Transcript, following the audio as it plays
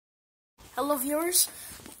Hello viewers,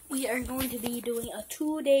 we are going to be doing a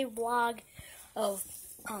 2-day vlog of,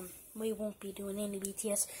 we won't be doing any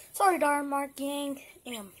BTS. Sorry darn Mark gang,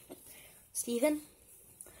 and Steven,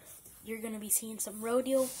 you're going to be seeing some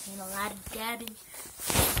rodeo and a lot of dabbing.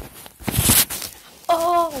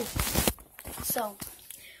 Oh! So,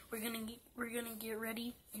 we're gonna get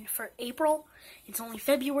ready for April. It's only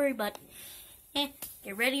February, but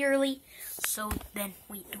get ready early, so then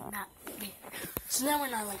we do not get. So then we're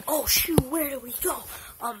not like, oh shoot, where do we go?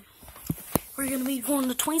 We're gonna be going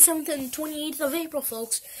the 27th and 28th of April,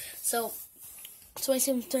 folks. So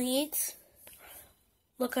 27th, 28th.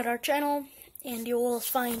 Look at our channel, and you will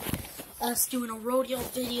find us doing a rodeo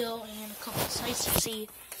video and a couple of sights to see,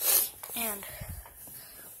 and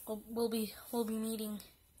we'll be meeting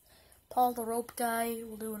Paul the rope guy.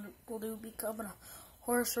 We'll do becoming a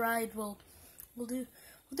horse ride. We'll do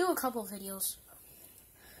a couple of videos.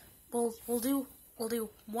 We'll do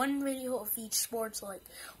one video of each sport, so like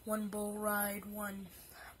one bull ride, one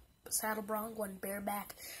saddle bronc, one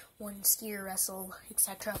bareback, one steer wrestle,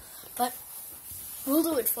 etc. But we'll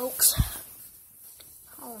do it, folks.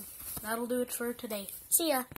 Oh, that'll do it for today. See ya.